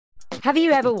Have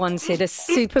you ever wanted a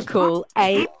super cool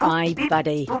AI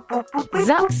buddy?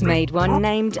 Zuck's made one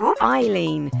named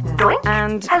Eileen.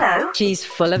 And she's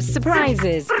full of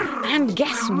surprises. And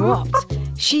guess what?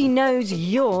 She knows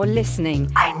you're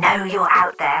listening. I know you're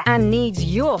out there. And needs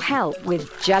your help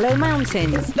with Jello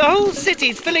Mountains. The whole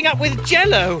city's filling up with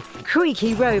Jello.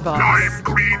 Creaky robots. Lime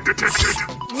green detected.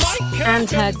 And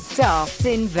her daft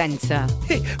inventor.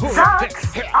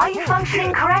 Zucks, are you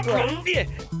functioning correctly?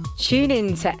 Tune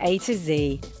in to A to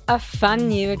Z, a fun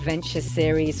new adventure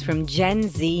series from Gen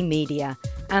Z Media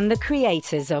and the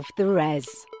creators of The Res.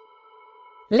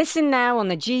 Listen now on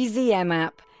the GZM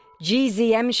app,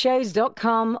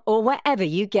 gzmshows.com, or wherever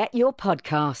you get your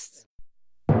podcasts.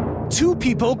 Two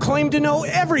people claim to know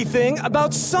everything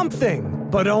about something,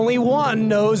 but only one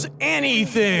knows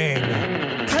anything.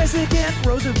 President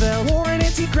Roosevelt wore an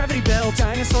anti-gravity belt.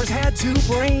 Dinosaurs had two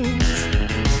brains.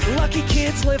 Lucky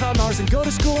kids live on Mars and go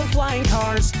to school in flying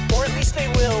cars. Or at least they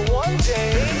will one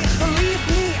day. Believe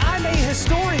me, I'm a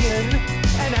historian.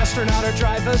 An astronaut or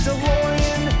drive a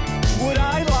DeLorean. Would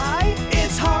I lie?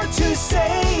 It's hard to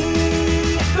say.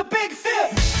 The Big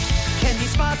Fib! Can you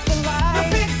spot the lie?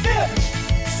 The Big Fib!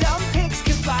 Some pigs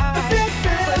can fly. The Big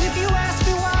Fib! But if you ask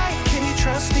me why, can you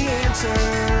trust the answer?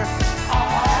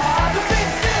 The Big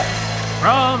Fib!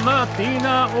 From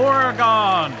Athena,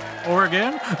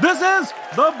 Oregon, this is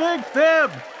The Big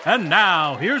Fib. And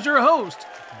now, here's your host,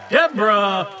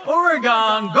 Deborah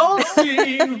Oregon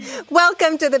Goldstein.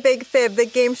 Welcome to The Big Fib, the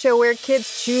game show where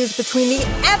kids choose between the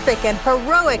epic and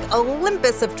heroic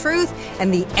Olympus of truth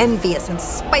and the envious and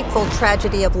spiteful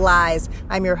tragedy of lies.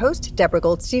 I'm your host, Deborah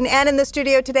Goldstein, and in the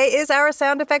studio today is our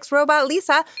sound effects robot,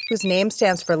 Lisa, whose name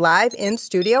stands for Live in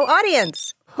Studio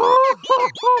Audience.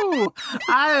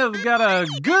 I have got a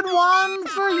good one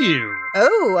for you.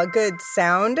 Oh, a good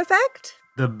sound effect?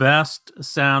 The best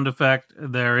sound effect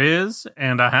there is,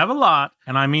 and I have a lot,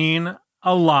 and I mean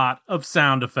a lot of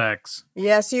sound effects.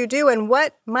 Yes, you do, and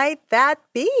what might that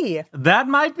be? That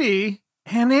might be,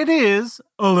 and it is,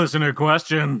 a listener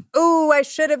question. Oh, I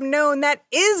should have known that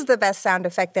is the best sound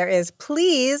effect there is.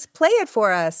 Please play it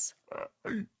for us.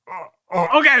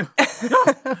 Okay.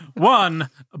 One,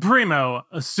 primo,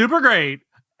 super great,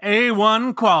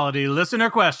 A1 quality listener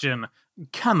question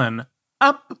coming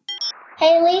up.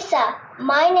 Hey Lisa,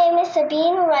 my name is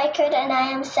Sabine Reichert and I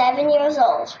am 7 years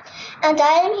old. And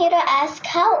I am here to ask,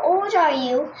 how old are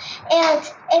you?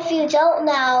 And if you don't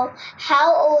know,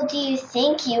 how old do you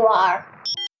think you are?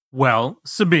 Well,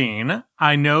 Sabine,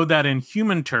 I know that in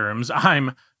human terms,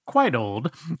 I'm quite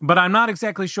old, but I'm not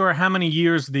exactly sure how many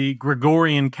years the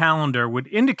Gregorian calendar would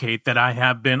indicate that I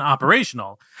have been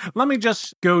operational. Let me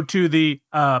just go to the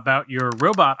about your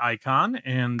robot icon,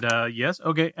 and yes,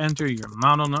 okay, enter your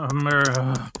model number.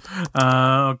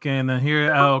 Okay, and then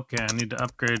here, okay, I need to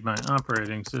upgrade my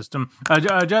operating system.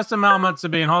 Just a moment,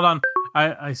 Sabine, hold on.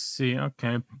 I see,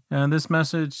 okay. This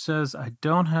message says I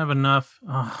don't have enough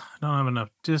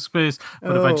disk space,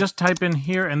 but if I just type in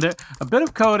here and there, a bit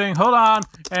of coding, hold on,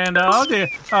 and oh dear,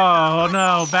 oh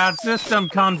no, bad system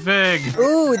config.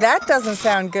 Ooh, that doesn't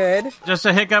sound good. Just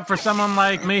a hiccup for someone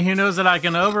like me who knows that I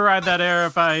can override that error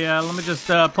if I, let me just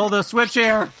pull the switch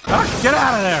here. Oh, get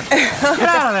out of there. Get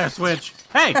out of there, switch.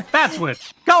 Hey, bad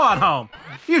switch, go on home.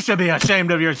 You should be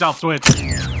ashamed of yourself, switch.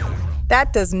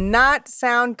 That does not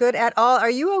sound good at all. Are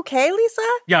you okay, Lisa?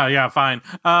 Yeah, fine.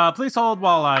 Please hold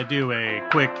while I do a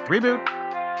quick reboot.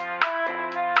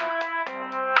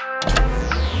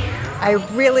 I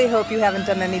really hope you haven't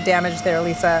done any damage there,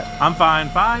 Lisa. I'm fine.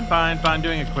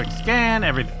 Doing a quick scan.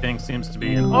 Everything seems to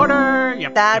be in order.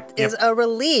 Yep. That is a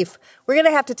relief. We're going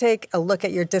to have to take a look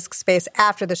at your disk space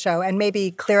after the show and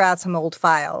maybe clear out some old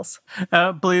files.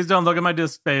 Please don't look at my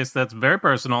disk space. That's very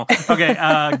personal. Okay,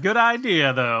 good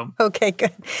idea, though. Okay,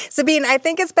 good. Sabine, I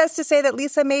think it's best to say that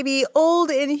Lisa may be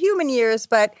old in human years,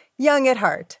 but young at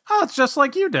heart. Oh, it's just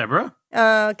like you, Deborah.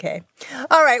 Okay.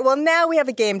 All right, well, now we have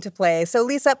a game to play. So,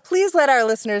 Lisa, please let our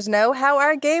listeners know how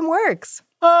our game works.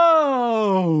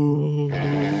 Oh.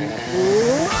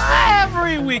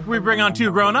 Every week we bring on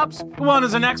two grown-ups. One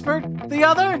is an expert. The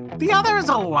other is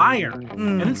a liar.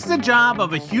 And it's the job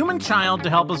of a human child to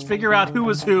help us figure out who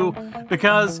is who,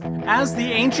 because as the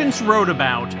ancients wrote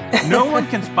about, no one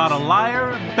can spot a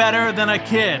liar better than a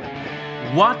kid.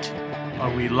 What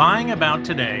are we lying about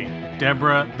today,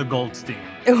 Deborah the Goldstein?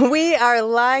 We are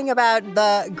lying about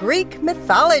the Greek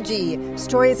mythology,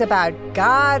 stories about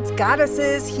gods,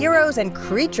 goddesses, heroes, and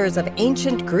creatures of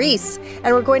ancient Greece.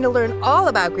 And we're going to learn all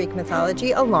about Greek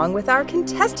mythology along with our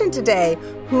contestant today.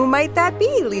 Who might that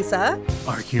be, Lisa?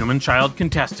 Our human child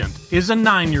contestant is a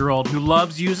 9-year-old who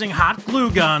loves using hot glue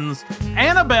guns,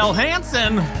 Annabelle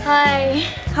Hansen. Hi.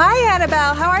 Hi,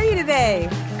 Annabelle. How are you today?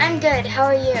 I'm good. How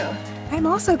are you? I'm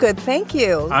also good, thank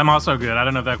you. I'm also good. I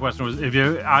don't know if that question was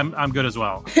I'm good as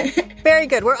well. Very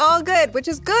good. We're all good, which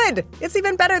is good. It's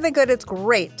even better than good. It's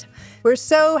great. We're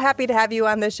so happy to have you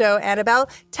on the show, Annabelle.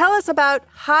 Tell us about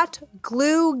hot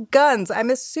glue guns. I'm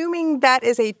assuming that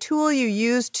is a tool you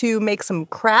use to make some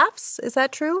crafts. Is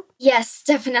that true? Yes,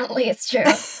 definitely, it's true.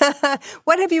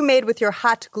 What have you made with your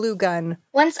hot glue gun?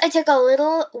 Once I took a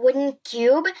little wooden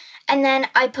cube, and then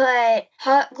I put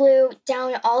hot glue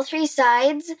down all 3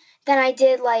 sides. Then I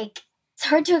did, it's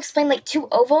hard to explain, 2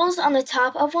 ovals on the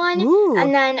top of one. Ooh.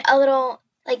 And then a little,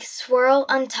 swirl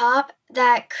on top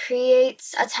that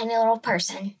creates a tiny little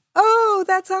person. Oh,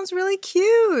 that sounds really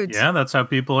cute. Yeah, that's how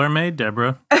people are made,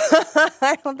 Deborah.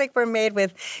 I don't think we're made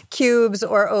with cubes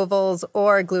or ovals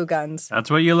or glue guns. That's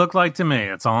what you look like to me.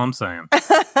 That's all I'm saying.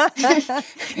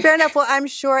 Fair enough. Well, I'm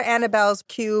sure Annabelle's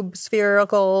cube,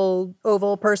 spherical,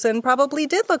 oval person probably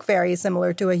did look very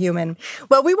similar to a human.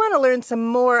 Well, we want to learn some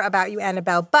more about you,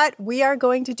 Annabelle, but we are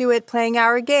going to do it playing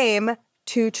our game,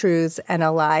 2 Truths and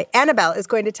a Lie. Annabelle is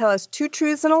going to tell us 2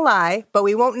 truths and a lie, but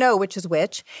we won't know which is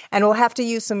which, and we'll have to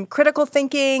use some critical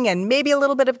thinking and maybe a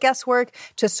little bit of guesswork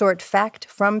to sort fact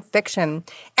from fiction.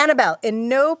 Annabelle, in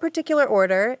no particular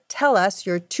order, tell us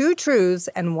your 2 truths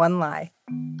and 1 lie.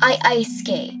 I ice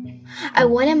skate. I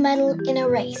won a medal in a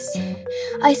race.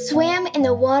 I swam in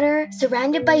the water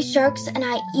surrounded by sharks, and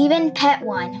I even pet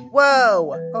one.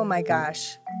 Whoa! Oh my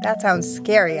gosh. That sounds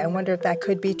scary. I wonder if that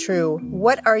could be true.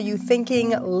 What are you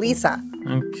thinking, Lisa?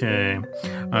 Okay.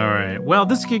 All right. Well,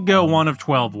 this could go one of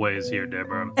 12 ways here,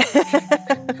 Deborah.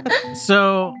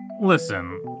 So,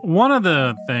 listen. One of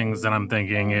the things that I'm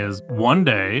thinking is one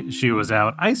day she was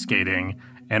out ice skating,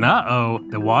 and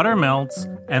the water melts,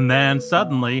 and then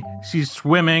suddenly she's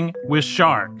swimming with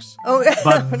sharks. Oh.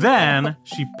 But then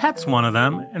she pets one of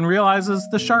them and realizes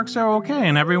the sharks are okay,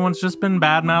 and everyone's just been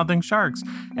bad-mouthing sharks.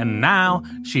 And now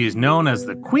she is known as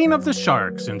the Queen of the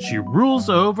Sharks, and she rules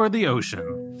over the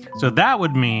ocean. So that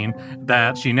would mean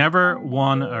that she never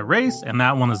won a race, and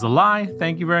that one is a lie.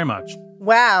 Thank you very much.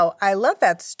 Wow, I love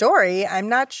that story. I'm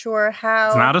not sure how...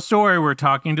 It's not a story. We're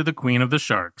talking to the Queen of the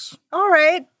Sharks. All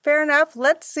right, fair enough.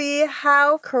 Let's see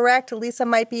how correct Lisa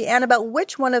might be. Annabelle,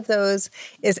 which one of those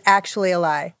is actually a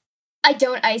lie? I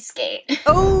don't ice skate.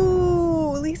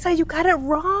 Oh, Lisa, you got it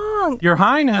wrong. Your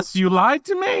Highness, you lied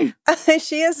to me.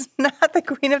 She is not the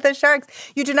Queen of the Sharks.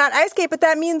 You do not ice skate, but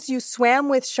that means you swam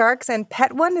with sharks and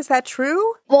pet one. Is that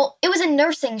true? Well, it was a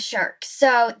nursing shark,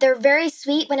 so they're very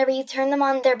sweet. Whenever you turn them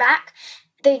on their back,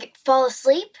 they fall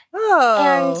asleep.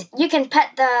 Oh. And you can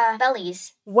pet the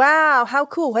bellies. Wow, how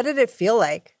cool. What did it feel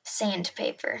like?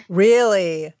 Sandpaper.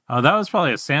 Really? Oh, that was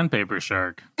probably a sandpaper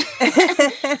shark.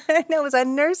 It was a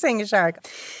nursing shark.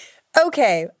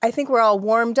 Okay, I think we're all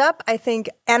warmed up. I think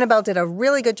Annabelle did a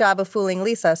really good job of fooling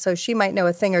Lisa, so she might know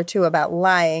a thing or two about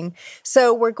lying.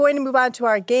 So we're going to move on to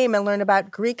our game and learn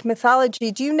about Greek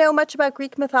mythology. Do you know much about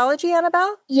Greek mythology,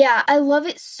 Annabelle? Yeah, I love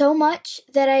it so much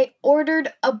that I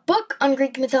ordered a book on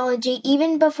Greek mythology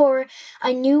even before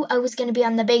I knew I was going to be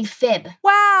on the Big Fib.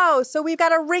 Wow, so we've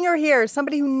got a ringer here,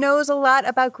 somebody who knows a lot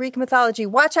about Greek mythology.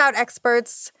 Watch out,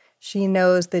 experts. She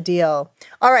knows the deal.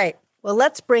 All right. Well,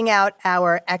 let's bring out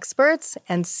our experts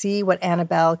and see what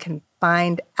Annabelle can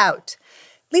find out.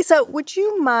 Lisa, would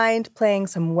you mind playing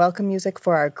some welcome music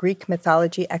for our Greek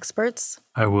mythology experts?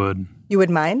 I would. You would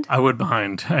mind? I would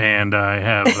mind. And I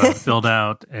have filled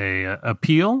out a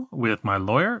appeal with my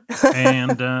lawyer,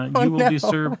 and you will be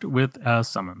served with a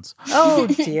summons. Oh,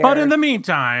 dear. But in the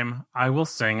meantime, I will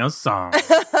sing a song.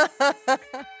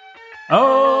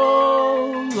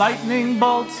 Oh, lightning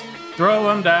bolts, throw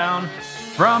them down.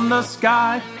 From the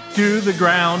sky to the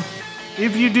ground.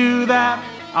 If you do that,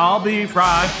 I'll be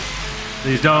fried.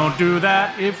 Please don't do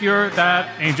that if you're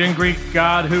that ancient Greek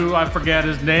god who I forget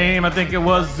his name. I think it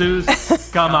was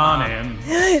Zeus. Come on in.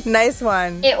 Nice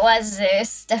one. It was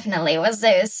Zeus. Definitely was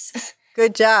Zeus.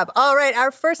 Good job. All right,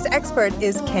 our first expert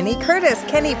is Kenny Curtis.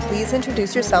 Kenny, please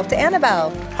introduce yourself to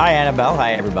Annabelle. Hi, Annabelle.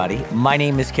 Hi, everybody. My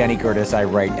name is Kenny Curtis. I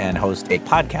write and host a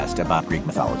podcast about Greek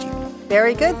mythology.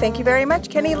 Very good. Thank you very much,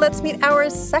 Kenny. Let's meet our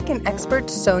second expert,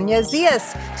 Sonia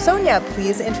Zias. Sonia,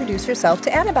 please introduce yourself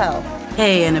to Annabelle.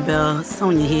 Hey, Annabelle.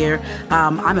 Sonia here.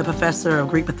 I'm a professor of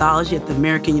Greek mythology at the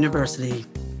American University.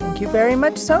 Thank you very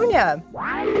much, Sonia.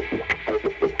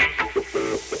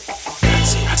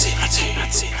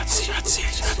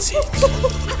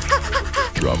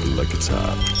 seat. Drop it like it's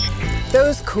hot.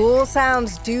 Those cool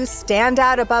sounds do stand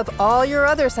out above all your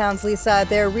other sounds, Lisa.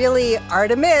 They're really are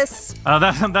to miss.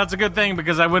 That's a good thing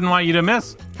because I wouldn't want you to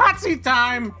miss hot seat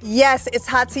time. Yes, it's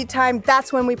hot seat time.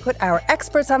 That's when we put our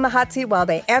experts on the hot seat while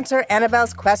they answer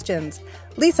Annabelle's questions.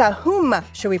 Lisa, whom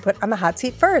should we put on the hot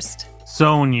seat first?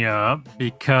 Sonia,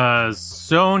 because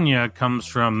Sonia comes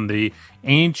from the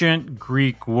ancient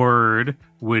Greek word,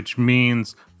 which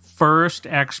means first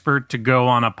expert to go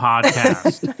on a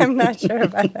podcast. I'm not sure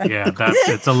about that. Yeah,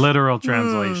 it's a literal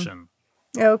translation.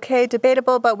 Okay,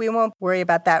 debatable, but we won't worry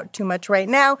about that too much right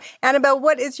now. Annabelle,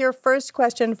 what is your first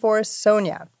question for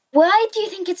Sonia? Why do you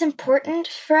think it's important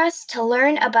for us to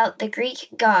learn about the Greek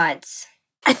gods?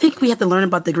 I think we have to learn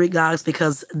about the Greek gods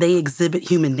because they exhibit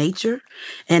human nature,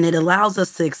 and it allows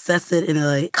us to access it in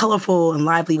a colorful and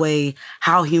lively way,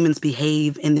 how humans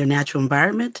behave in their natural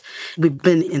environment. We've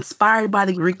been inspired by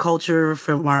the Greek culture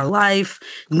from our life,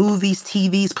 movies,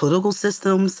 TVs, political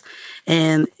systems,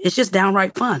 and it's just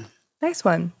downright fun. Nice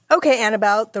one. Okay,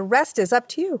 Annabelle, the rest is up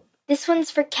to you. This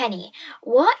one's for Kenny.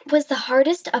 What was the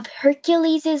hardest of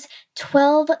Hercules'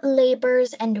 12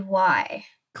 labors and why?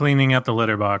 Cleaning out the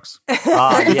litter box.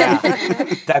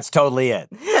 Yeah, that's totally it.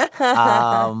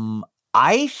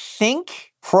 I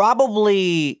think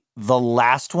probably the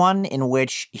last one in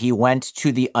which he went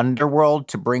to the underworld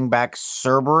to bring back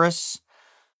Cerberus,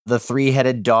 the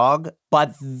three-headed dog.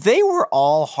 But they were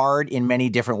all hard in many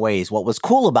different ways. What was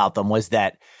cool about them was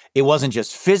that it wasn't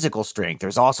just physical strength.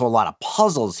 There's also a lot of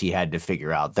puzzles he had to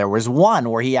figure out. There was one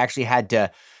where he actually had to,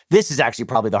 this is actually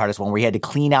probably the hardest one, where he had to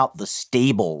clean out the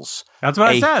stables. That's what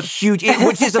I said.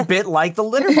 Which is a bit like the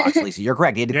litter box, Lisa. You're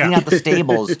correct. He had to clean out the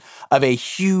stables of a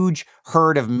huge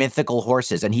herd of mythical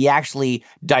horses. And he actually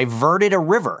diverted a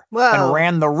river and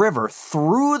ran the river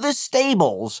through the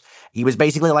stables. He was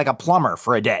basically like a plumber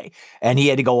for a day. And he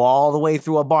had to go all the way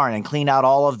through a barn and clean out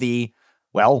all of the,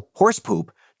 horse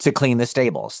poop to clean the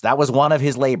stables. That was one of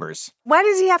his labors. Why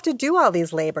does he have to do all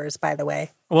these labors, by the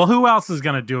way? Well, who else is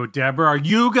going to do it, Deborah? Are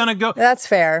you going to go? That's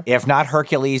fair. If not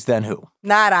Hercules, then who?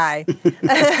 Not I.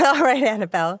 All right,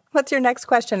 Annabelle. What's your next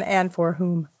question and for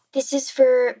whom? This is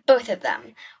for both of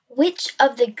them. Which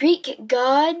of the Greek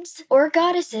gods or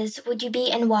goddesses would you be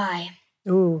and why?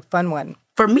 Ooh, fun one.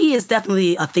 For me, it's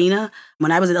definitely Athena.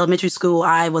 When I was in elementary school,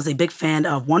 I was a big fan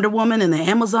of Wonder Woman and the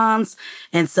Amazons.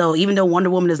 And so even though Wonder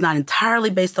Woman is not entirely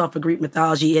based off of Greek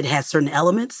mythology, it has certain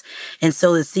elements. And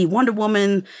so to see Wonder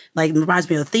Woman, reminds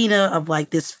me of Athena, of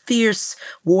this fierce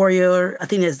warrior.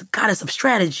 Athena is the goddess of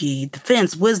strategy,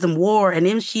 defense, wisdom, war, and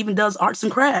then she even does arts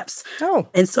and crafts. Oh.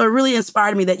 And so it really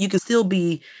inspired me that you can still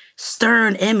be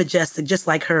stern and majestic, just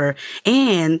like her.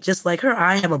 And just like her,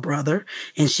 I have a brother,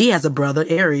 and she has a brother,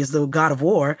 Ares, the god of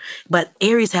war. But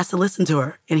Ares has to listen to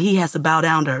her, and he has to bow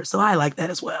down to her. So I like that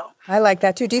as well. I like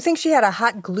that, too. Do you think she had a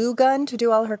hot glue gun to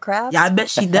do all her crafts? Yeah, I bet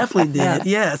she definitely did,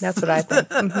 yes. That's what I think.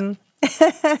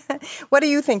 Mm-hmm. What do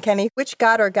you think, Kenny? Which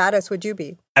god or goddess would you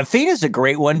be? Athena's a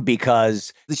great one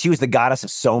because she was the goddess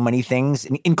of so many things,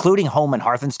 including home and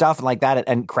hearth and stuff and like that,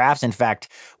 and crafts. In fact,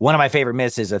 one of my favorite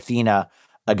myths is Athena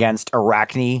against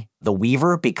Arachne, the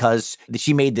weaver, because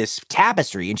she made this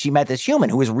tapestry and she met this human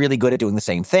who was really good at doing the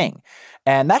same thing.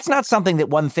 And that's not something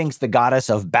that one thinks the goddess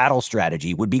of battle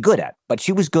strategy would be good at, but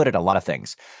she was good at a lot of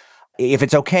things. If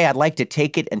it's okay, I'd like to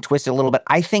take it and twist it a little bit.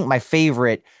 I think my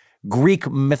favorite Greek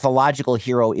mythological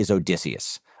hero is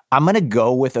Odysseus. I'm going to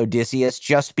go with Odysseus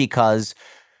just because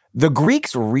the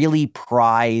Greeks really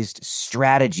prized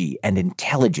strategy and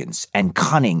intelligence and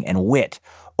cunning and wit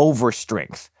over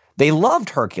strength. They loved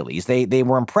Hercules. They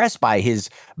were impressed by his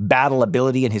battle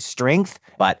ability and his strength,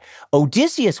 but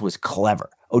Odysseus was clever.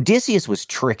 Odysseus was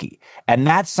tricky, and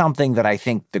that's something that I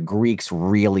think the Greeks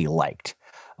really liked.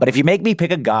 But if you make me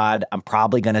pick a god, I'm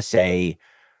probably going to say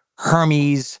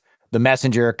Hermes, the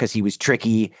messenger, because he was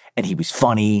tricky and he was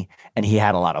funny and he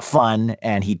had a lot of fun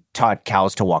and he taught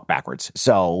cows to walk backwards.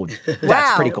 So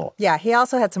that's pretty cool. Yeah, he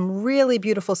also had some really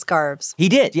beautiful scarves. He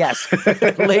did, yes.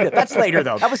 Later. That's later,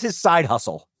 though. That was his side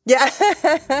hustle. Yeah.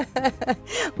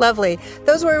 Lovely.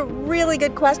 Those were really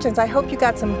good questions. I hope you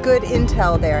got some good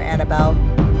intel there, Annabelle.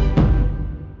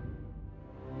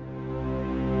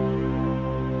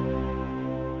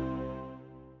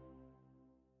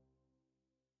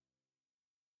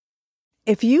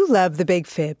 If you love The Big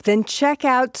Fib, then check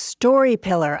out Story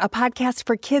Pillar, a podcast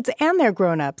for kids and their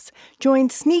grown-ups. Join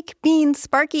Sneak, Bean,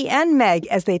 Sparky, and Meg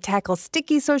as they tackle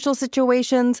sticky social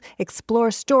situations,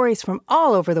 explore stories from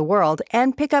all over the world,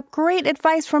 and pick up great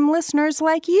advice from listeners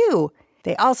like you.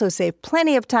 They also save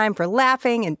plenty of time for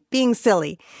laughing and being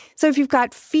silly. So if you've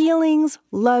got feelings,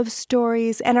 love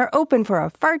stories, and are open for a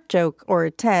fart joke or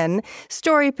 10,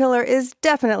 Story Pillar is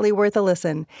definitely worth a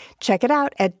listen. Check it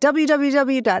out at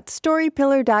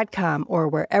www.storypillar.com or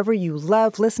wherever you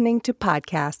love listening to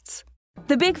podcasts.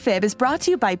 The Big Fib is brought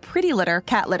to you by Pretty Litter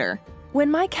Cat Litter.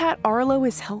 When my cat Arlo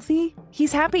is healthy,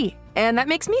 he's happy, and that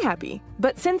makes me happy.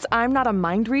 But since I'm not a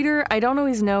mind reader, I don't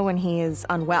always know when he is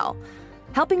unwell.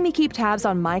 Helping me keep tabs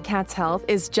on my cat's health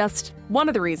is just one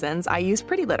of the reasons I use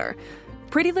Pretty Litter.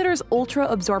 Pretty Litter's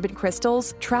ultra-absorbent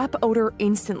crystals trap odor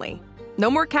instantly. No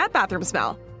more cat bathroom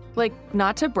smell. Like,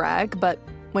 not to brag, but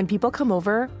when people come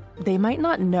over, they might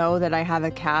not know that I have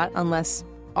a cat unless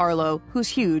Arlo, who's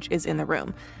huge, is in the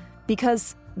room.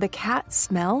 Because the cat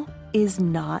smell is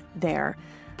not there.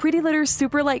 Pretty Litter's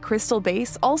super light crystal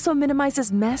base also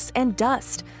minimizes mess and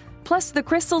dust. Plus, the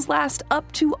crystals last up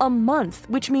to a month,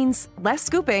 which means less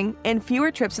scooping and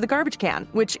fewer trips to the garbage can,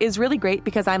 which is really great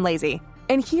because I'm lazy.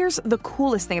 And here's the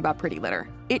coolest thing about Pretty Litter.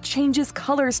 It changes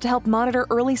colors to help monitor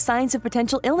early signs of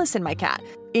potential illness in my cat,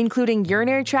 including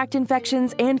urinary tract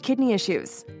infections and kidney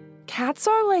issues. Cats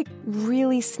are,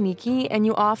 really sneaky, and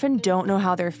you often don't know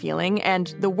how they're feeling,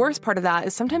 and the worst part of that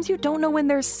is sometimes you don't know when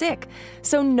they're sick.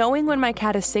 So knowing when my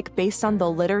cat is sick based on the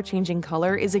litter changing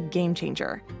color is a game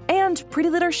changer. And Pretty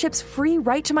Litter ships free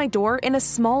right to my door in a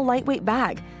small, lightweight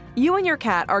bag. You and your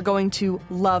cat are going to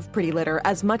love Pretty Litter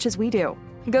as much as we do.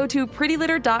 Go to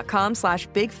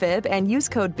prettylitter.com/bigfib and use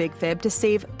code BIGFIB to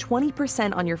save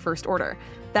 20% on your first order.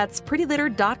 That's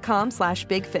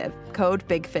prettylitter.com/bigfib, code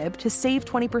BIGFIB to save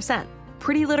 20%.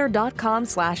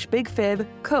 prettylitter.com/bigfib,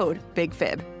 code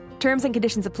BIGFIB. Terms and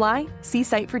conditions apply. See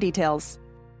site for details.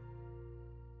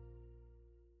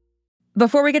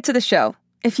 Before we get to the show,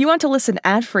 if you want to listen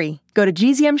ad-free, go to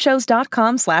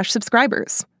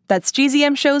gzmshows.com/subscribers. That's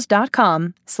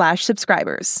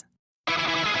gzmshows.com/subscribers.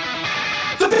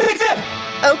 The Big Fib!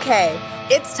 Okay,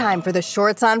 it's time for the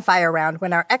Shorts on Fire round,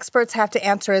 when our experts have to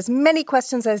answer as many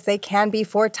questions as they can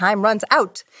before time runs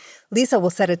out. Lisa will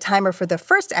set a timer for the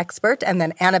first expert, and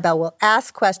then Annabelle will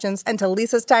ask questions until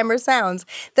Lisa's timer sounds.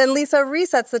 Then Lisa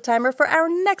resets the timer for our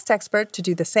next expert to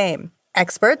do the same.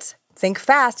 Experts, think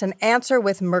fast and answer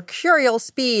with mercurial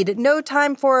speed. No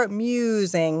time for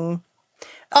musing.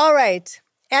 All right,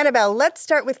 Annabelle, let's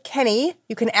start with Kenny.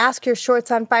 You can ask your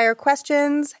Shorts on Fire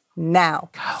questions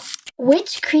now.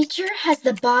 Which creature has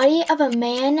the body of a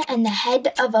man and the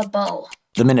head of a bow?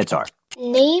 The Minotaur.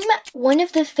 Name one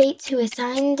of the fates who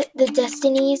assigned the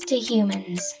destinies to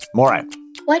humans. Morai.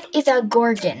 What is a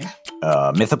Gorgon?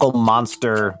 Mythical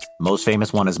monster. Most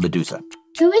famous one is Medusa.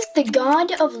 Who is the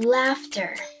god of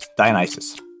laughter?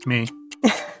 Dionysus. Me.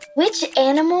 Which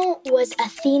animal was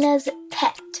Athena's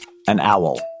pet? An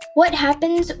owl. What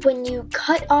happens when you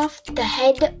cut off the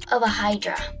head of a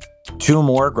hydra? 2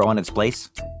 more grow in its place.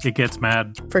 It gets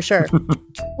mad. For sure.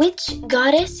 Which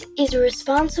goddess is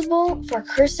responsible for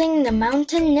cursing the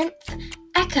mountain nymph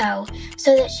Echo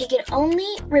so that she could only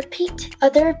repeat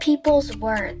other people's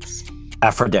words?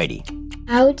 Aphrodite.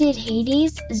 How did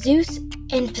Hades, Zeus,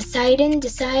 and Poseidon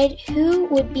decide who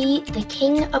would be the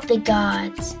king of the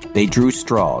gods? They drew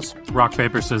straws. Rock,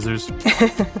 paper, scissors.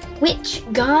 Which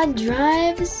god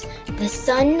drives the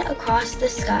sun across the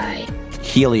sky?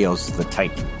 Helios the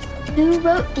Titan. Who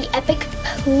wrote the epic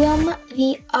poem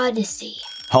The Odyssey?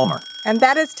 Homer. And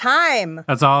that is time.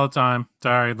 That's all the time.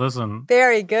 Sorry, listen.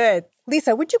 Very good.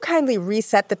 Lisa, would you kindly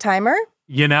reset the timer?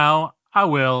 I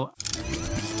will.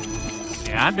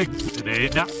 Yeah, I did today.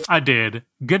 No, I did.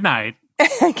 Good night.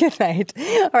 Good night.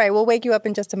 All right, we'll wake you up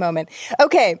in just a moment.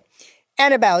 Okay,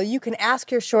 Annabelle, you can ask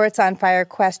your Shorts on Fire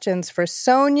questions for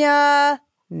Sonia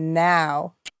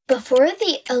now. Before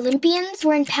the Olympians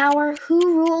were in power,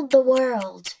 who ruled the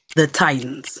world? The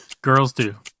Titans. Girls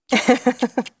do.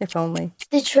 If only.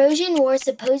 The Trojan War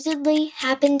supposedly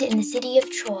happened in the city of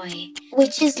Troy,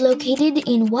 which is located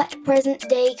in what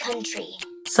present-day country?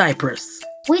 Cyprus.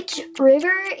 Which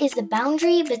river is the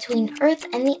boundary between Earth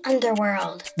and the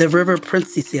underworld? The River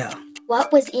Princesa.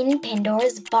 What was in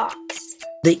Pandora's box?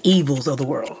 The evils of the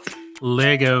world.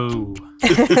 Lego.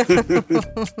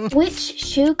 Which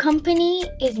shoe company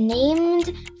is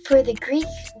named for the Greek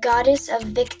goddess of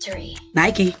victory?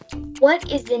 Nike.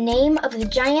 What is the name of the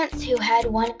giants who had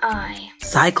one eye?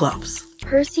 Cyclops.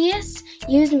 Perseus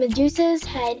used Medusa's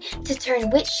head to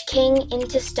turn which king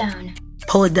into stone?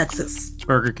 Polydeuces.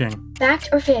 Burger King. Fact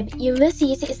or fib?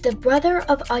 Ulysses is the brother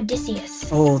of Odysseus.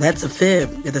 Oh, that's a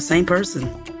fib. They're the same person.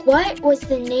 What was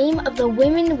the name of the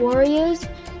women warriors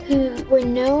who were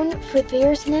known for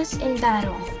fierceness in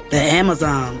battle? The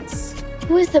Amazons.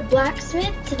 Who is the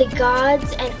blacksmith to the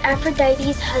gods and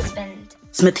Aphrodite's husband?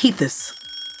 Smetethus.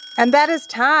 And that is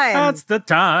time. That's the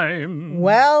time.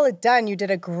 Well done. You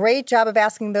did a great job of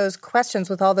asking those questions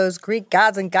with all those Greek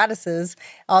gods and goddesses,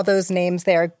 all those names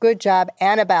there. Good job,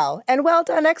 Annabelle. And well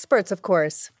done, experts, of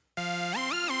course.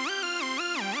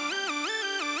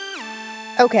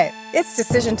 Okay, it's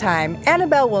decision time.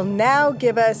 Annabelle will now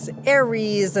give us a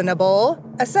reasonable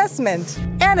assessment.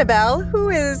 Annabelle, who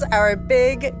is our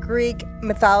big Greek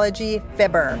mythology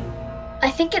fibber? I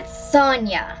think it's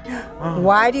Sonia.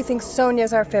 Why do you think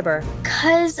Sonia's our fibber?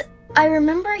 Because I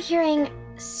remember hearing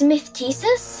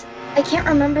Smiththesis. I can't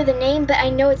remember the name, but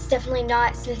I know it's definitely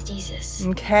not Smiththesis.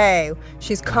 Okay,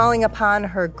 she's calling upon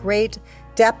her great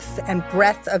depth and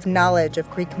breadth of knowledge of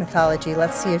Greek mythology.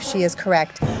 Let's see if she is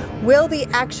correct. Will the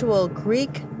actual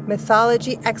Greek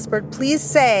mythology expert please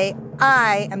say,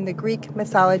 I am the Greek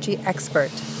mythology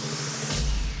expert?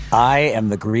 I am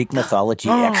the Greek mythology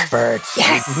expert.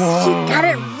 Yes, you got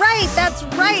it right. That's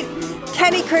right.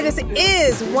 Kenny Curtis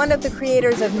is one of the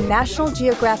creators of National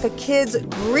Geographic Kids'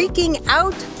 Greeking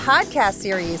Out podcast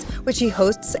series, which he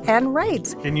hosts and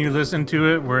writes. Can you listen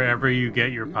to it wherever you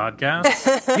get your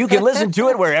podcasts? You can listen to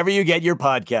it wherever you get your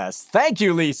podcasts. Thank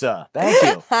you, Lisa. Thank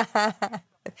you.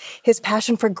 His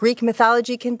passion for Greek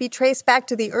mythology can be traced back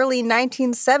to the early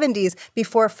 1970s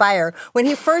before fire, when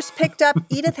he first picked up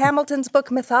Edith Hamilton's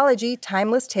book Mythology,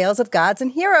 Timeless Tales of Gods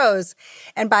and Heroes.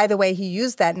 And by the way, he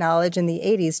used that knowledge in the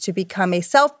 80s to become a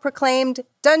self-proclaimed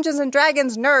Dungeons &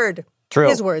 Dragons nerd. True.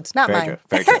 His words, not Very mine. True.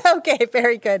 Very true. Okay,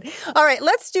 very good. All right,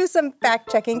 let's do some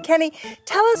fact-checking. Kenny,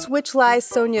 tell us which lies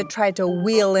Sonia tried to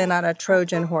wheel in on a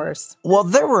Trojan horse. Well,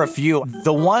 there were a few.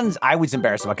 The ones I was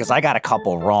embarrassed about because I got a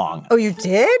couple wrong. Oh, you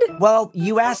did? Well,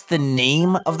 you asked the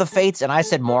name of the fates, and I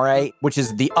said Moray, which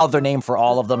is the other name for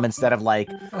all of them instead of like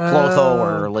Clotho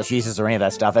or Lachesis or any of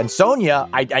that stuff. And Sonia,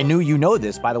 I knew you know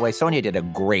this. By the way, Sonia did a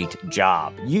great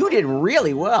job. You did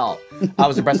really well. I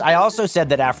was impressed. I also said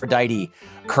that Aphrodite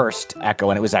cursed Echo,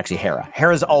 and it was actually Hera.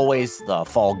 Hera's always the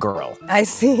fall girl. I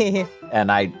see.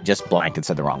 And I just blanked and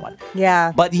said the wrong one.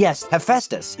 Yeah. But yes,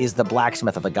 Hephaestus is the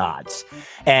blacksmith of the gods.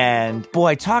 And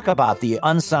boy, talk about the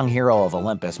unsung hero of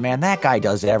Olympus. Man, that guy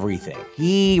does everything.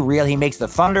 He makes the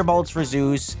thunderbolts for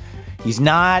Zeus. He's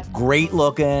not great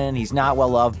looking. He's not well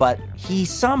loved, but he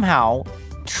somehow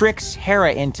tricks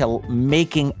Hera into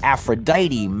making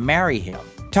Aphrodite marry him.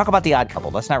 Talk about the odd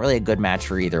couple. That's not really a good match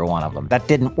for either one of them. That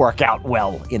didn't work out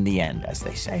well in the end, as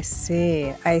they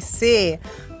say. I see.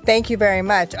 Thank you very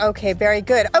much. Okay, very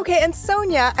good. Okay, and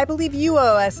Sonia, I believe you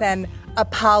owe us an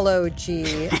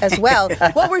apology as well.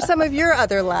 What were some of your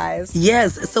other lies?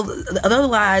 Yes, so the other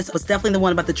lies was definitely the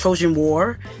one about the Trojan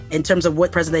War in terms of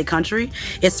what present-day country.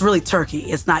 It's really Turkey.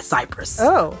 It's not Cyprus.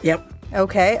 Oh. Yep.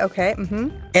 Okay. Mm-hmm.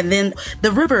 And then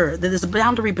the river, there's a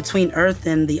boundary between Earth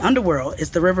and the underworld, is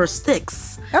the river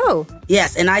Styx. Oh.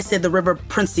 Yes, and I said the river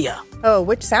Princia. Oh,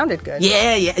 which sounded good.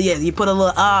 Yeah. You put a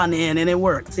little on in and it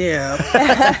works. Yeah.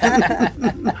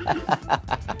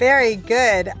 Very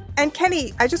good. And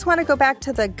Kenny, I just want to go back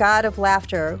to the god of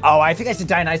laughter. Oh, I think I said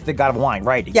Dionysus, the god of wine,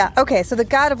 right? Yeah, okay. So the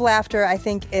god of laughter, I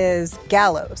think, is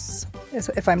Gallows,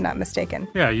 if I'm not mistaken.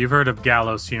 Yeah, you've heard of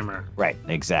gallows humor. Right,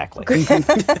 exactly.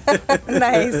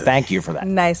 Nice. Thank you for that.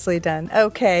 Nicely done.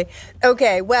 Okay,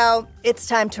 well, it's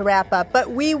time to wrap up,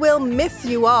 but we will miss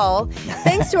you all.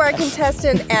 Thanks to our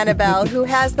contestant, Annabelle, who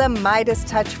has the Midas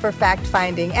touch for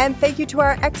fact-finding. And thank you to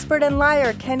our expert and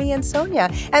liar, Kenny and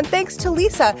Sonia. And thanks to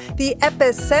Lisa, the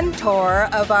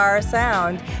epicenter of our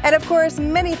sound. And of course,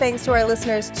 many thanks to our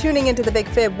listeners tuning into The Big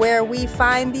Fib, where we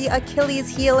find the Achilles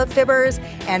heel of fibbers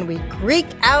and we Greek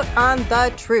out on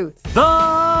the truth.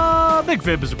 The Big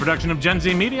Fib is a production of Gen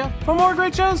Z Media. For more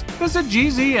great shows, visit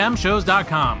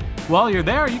gzmshows.com. While you're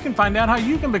there, you can find out how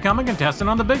you can become a contestant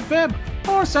on The Big Fib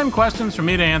or send questions for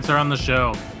me to answer on the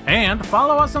show. And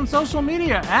follow us on social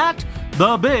media at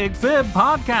The Big Fib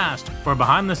Podcast for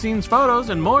behind-the-scenes photos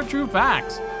and more true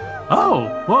facts.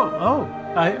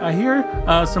 I hear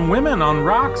some women on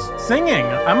rocks singing.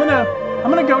 I'm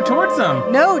gonna go towards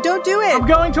them. No, don't do it. I'm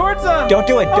going towards them. Don't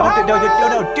do it.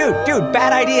 No, dude,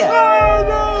 bad idea.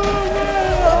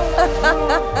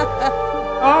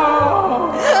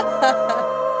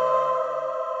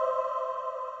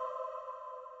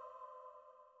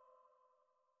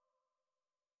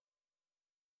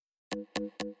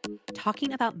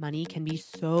 Talking about money can be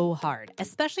so hard,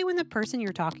 especially when the person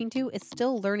you're talking to is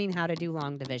still learning how to do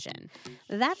long division.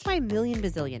 That's why Million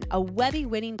Bazillion, a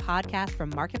Webby-winning podcast from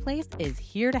Marketplace, is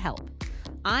here to help.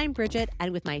 I'm Bridget,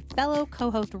 and with my fellow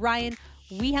co-host Ryan,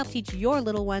 we help teach your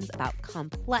little ones about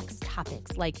complex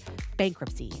topics like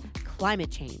bankruptcy, climate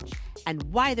change, and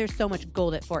why there's so much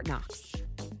gold at Fort Knox,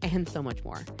 and so much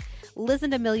more.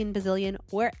 Listen to Million Bazillion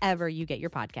wherever you get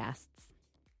your podcasts.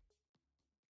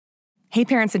 Hey,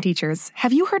 parents and teachers,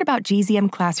 have you heard about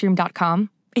gzmclassroom.com?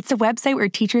 It's a website where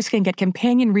teachers can get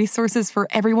companion resources for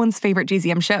everyone's favorite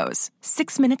GZM shows.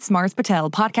 6 Minutes, Mars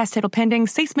Patel, Podcast Title Pending,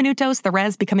 6 Minutos, The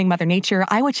Res, Becoming Mother Nature,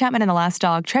 Iowa Chapman and the Last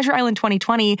Dog, Treasure Island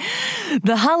 2020,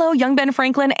 The Hollow, Young Ben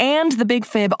Franklin, and The Big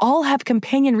Fib all have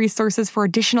companion resources for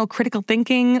additional critical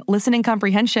thinking, listening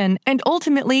comprehension, and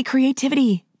ultimately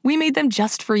creativity. We made them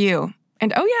just for you.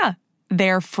 And oh yeah,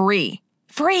 they're free.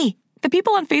 Free! The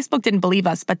people on Facebook didn't believe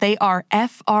us, but they are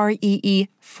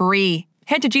free.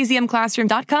 Head to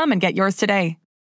gzmclassroom.com and get yours today.